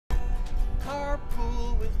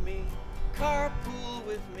with me, carpool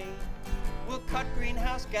with me. We'll cut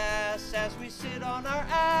greenhouse gas as we sit on our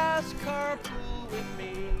ass, carpool with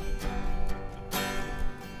me.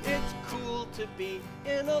 It's cool to be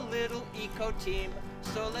in a little eco team,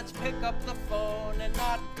 so let's pick up the phone and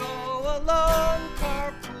not go alone,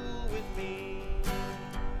 carpool with me.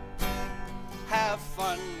 Have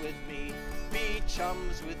fun with me, be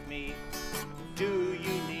chums with me. Do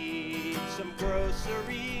you need some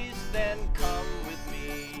groceries? Then come with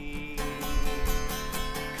me.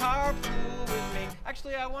 Carpool with me.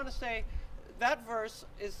 Actually, I want to say that verse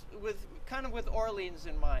is kind of with Orleans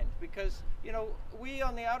in mind, because, you know, we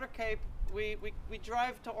on the Outer Cape, we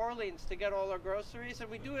drive to Orleans to get all our groceries, and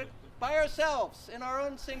we do it by ourselves in our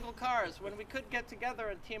own single cars when we could get together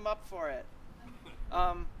and team up for it.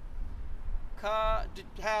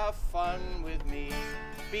 Have fun with me,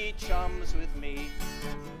 be chums with me.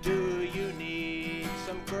 Do you need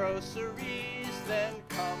some groceries? Then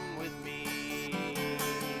come with me.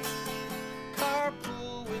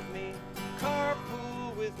 Carpool with me,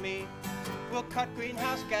 carpool with me. We'll cut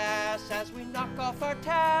greenhouse gas as we knock off our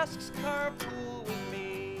tasks, carpool with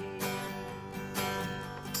me.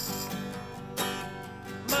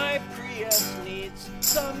 My Prius needs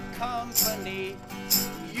some company.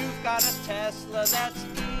 You've got a Tesla that's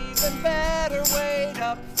even better, wait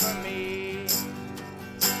up for me.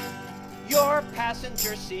 Your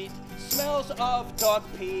passenger seat smells of dog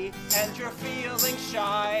pee and you're feeling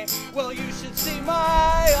shy. Well, you should see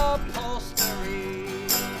my upholstery.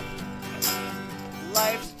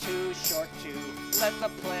 Life's too short to let the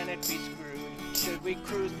planet be screwed. Should we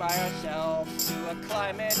cruise by ourselves to a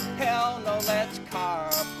climate? Hell no, let's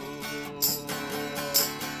carpool.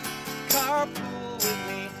 Carpool with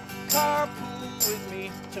me, carpool with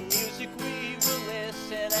me. To music we will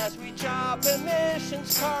listen as we chop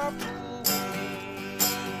emissions, carpool with me.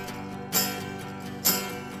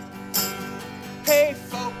 Hey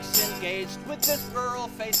folks engaged with this rural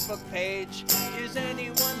Facebook page, is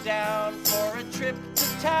anyone down for a trip to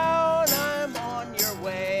town? I'm on your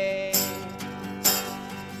way.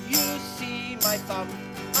 You see my thumb,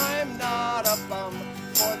 I'm not a bum.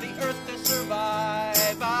 For the earth to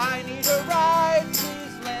survive, I need a ride,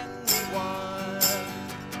 please lend me one.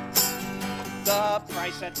 The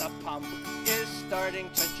price at the pump is starting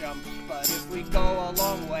to jump, but if we go a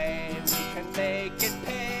long way, we can make it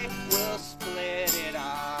pay, we'll split it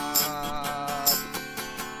up.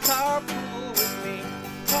 Carpool with me,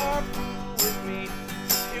 carpool with me.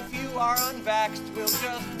 If you are unvaxxed, we'll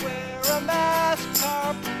just wear a mask,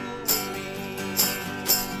 carpool with me.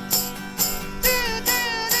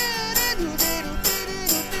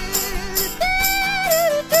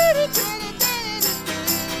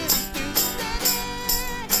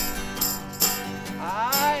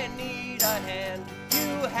 I need a hand,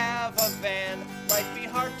 you have a van. Might be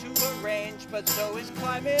hard to arrange, but so is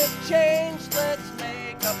climate change. Let's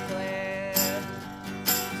make a plan.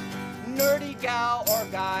 Nerdy gal or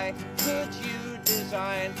guy, could you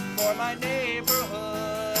design for my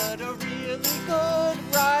neighborhood a really good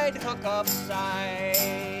ride hookup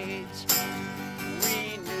site?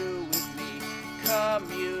 Renew with me,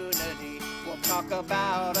 community. We'll talk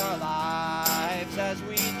about our lives as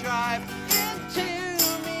we drive into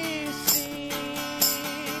me.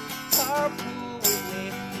 Carpool with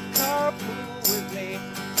me, carpool with me.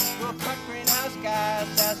 We'll cut greenhouse gas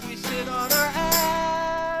as we sit on our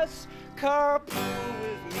ass. Carpool.